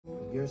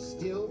you're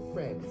still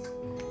friends.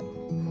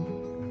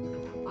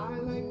 I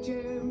like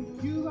jam,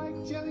 you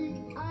like jelly,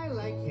 I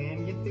like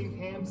ham, you think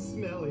ham's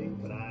smelly,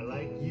 but I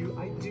like you,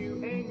 I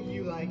do, and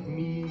you like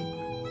me.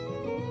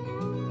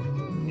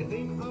 You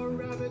think a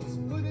rabbit's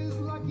foot is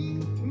lucky,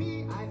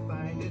 me, I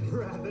find it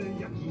rather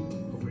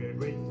yucky, but we're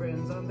great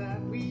friends on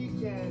that, we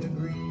can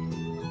agree.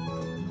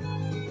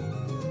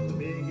 The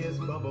biggest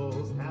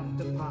bubbles have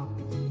to pop,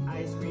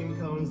 ice cream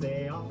cones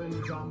they often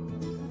drop,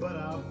 but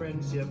our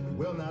friendship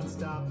will not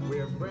stop,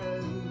 we're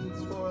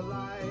friends for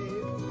life.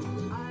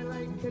 I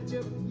like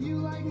ketchup, you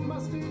like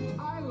mustard,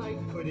 I like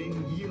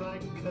pudding, you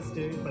like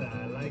custard, but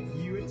I like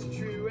you, it's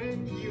true,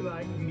 and you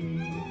like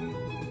me.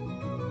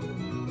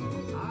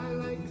 I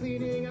like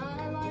cleaning,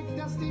 I like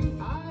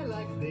dusting, I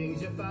like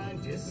things you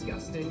find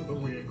disgusting, but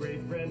we're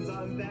great friends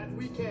on that,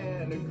 we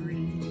can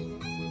agree.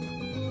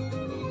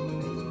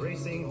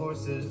 Racing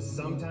horses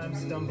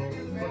sometimes stumble,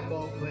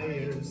 football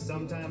players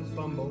sometimes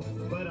fumble,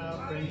 but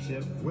our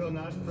friendship will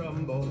not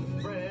crumble,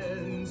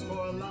 friends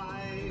for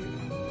life.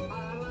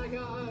 I like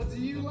odds,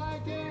 you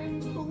like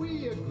ends, but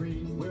we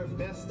agree, we're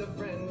best of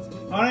friends.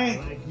 I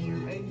like you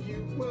and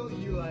you, well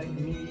you like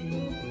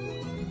me.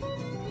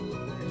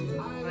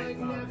 I like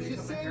naps, you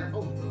say,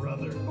 oh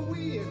brother, but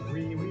we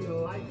agree, we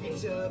like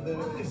each other,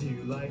 cause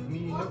you like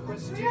me, no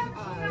question,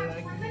 I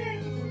like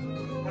you.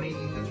 Honey,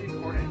 it's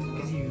recorded.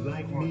 Cause you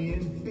like me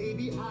and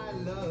baby, I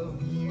love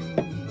you.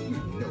 You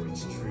know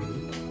it's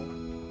true.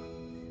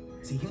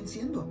 Siguen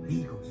siendo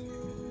amigos.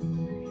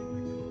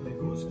 Me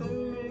gusta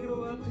el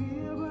negro, a ti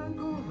el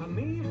blanco, a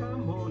mí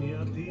jamón y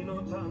a ti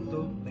no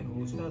tanto. Me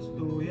gustas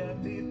tú y a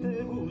ti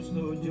te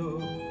gusto yo.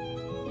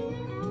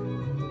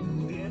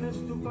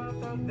 Tienes tu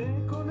pata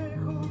de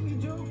conejo y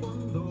yo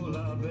cuando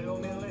la veo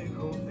me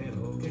alejo.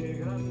 Pero qué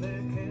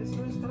grande que es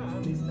nuestra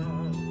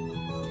amistad.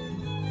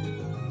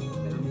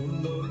 El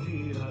mundo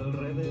gira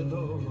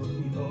alrededor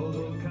y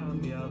todo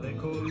cambia de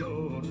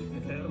color.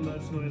 Eterna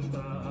es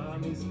nuestra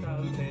amistad,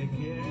 te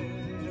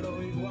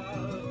quiero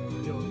igual.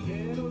 Yo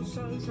quiero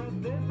salsa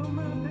de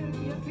tomate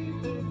y a ti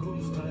te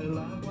gusta el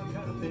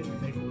aguacate.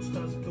 Me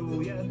gustas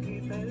tú y a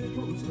ti te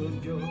gusto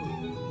yo.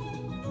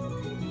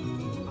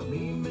 A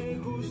mí me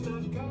gusta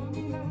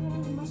caminar,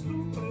 mas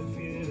tú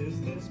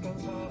prefieres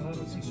descansar.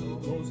 Si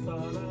somos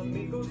tan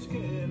amigos,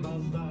 ¿qué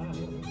más da?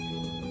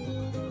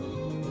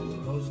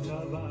 Los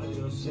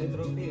caballos se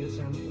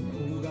tropiezan,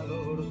 un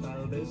jugador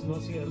tal vez no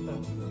acierta,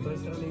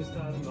 nuestra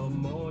amistad no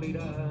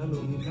morirá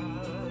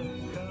nunca,